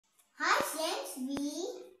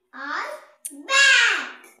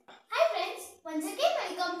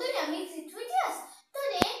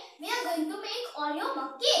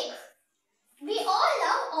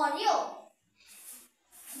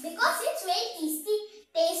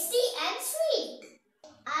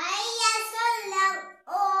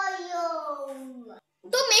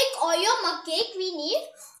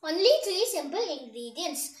simple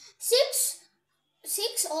ingredients.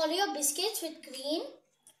 6 Oreo biscuits with cream,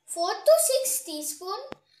 4 to 6 teaspoons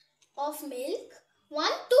of milk,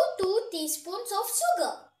 1 to 2 teaspoons of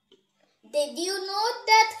sugar. Did you know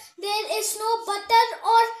that there is no butter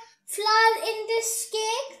or flour in this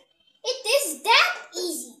cake? It is that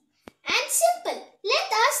easy and simple. Let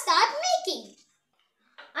us start making.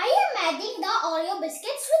 I am adding the Oreo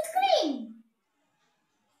biscuits with cream.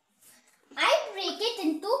 I break it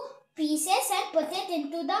into pieces and put it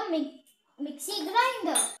into the mixie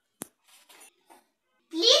grinder.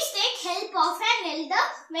 Please take help of an elder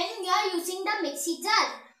when you are using the mixie jar.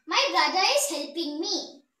 My brother is helping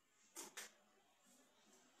me.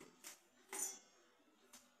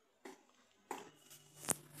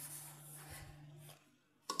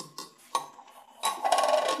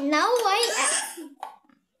 Now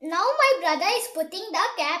my brother is putting the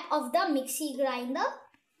cap of the mixie grinder.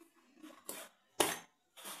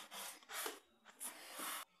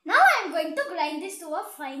 Now I am going to grind this to a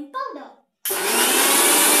fine powder.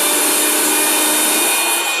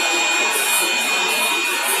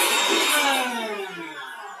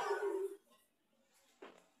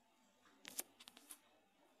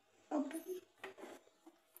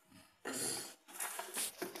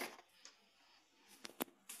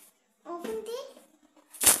 Open it.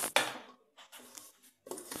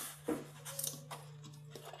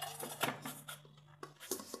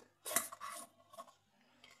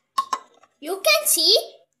 You can see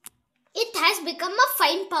it has become a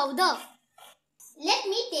fine powder. Let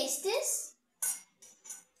me taste this.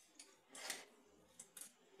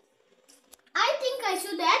 I think I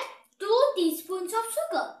should add 2 teaspoons of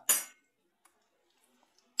sugar.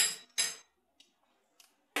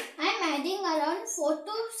 I am adding around 4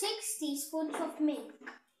 to 6 teaspoons of milk.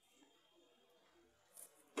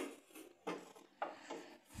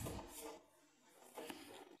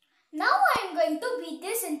 Now I am going to beat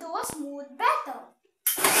this into a smooth batter.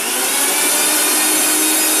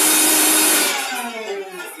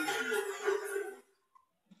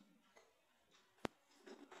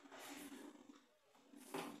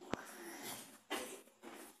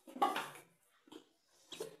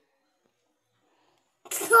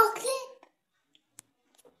 Chocolate.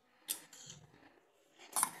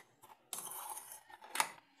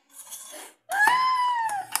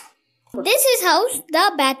 This is how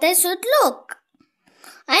the batter should look.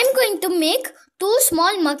 I am going to make 2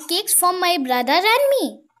 small mug cakes for my brother and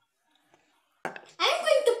me. I am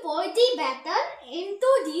going to pour the batter into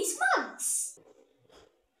these mugs.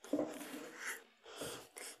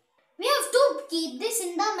 We have to keep this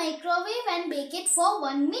in the microwave and bake it for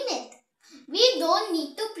 1 minute. We don't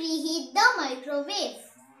need to preheat the microwave.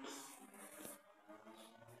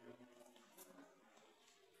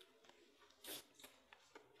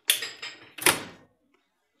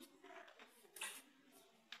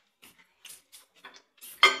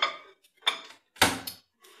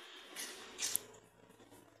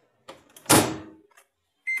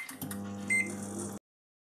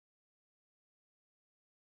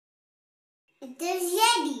 It is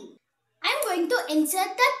ready. I am going to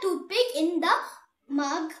insert the toothpick in the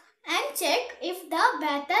mug and check if the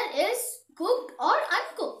batter is cooked or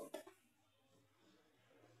uncooked.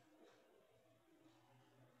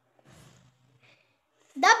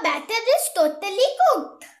 The batter is totally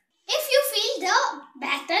cooked. If you feel the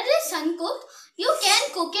batter is uncooked, you can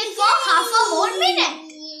cook it for half a more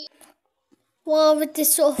minute. Wow, it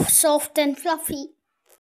is so soft and fluffy.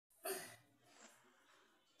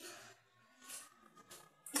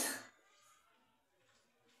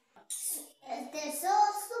 It is so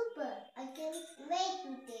super. I can't wait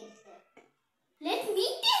to taste it. Let me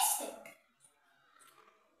taste it.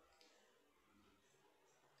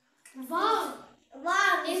 Wow.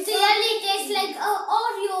 Wow. It really tastes like an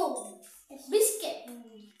Oreo biscuit.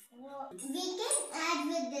 We can add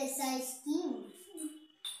with this ice cream.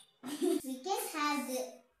 We can have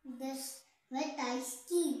this with ice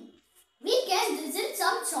cream. We can drizzle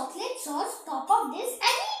some chocolate sauce top of this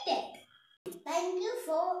and eat it. Thank you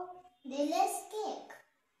for delicious cake.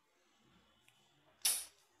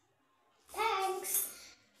 Thanks.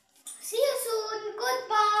 See you soon.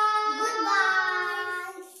 Goodbye. Goodbye.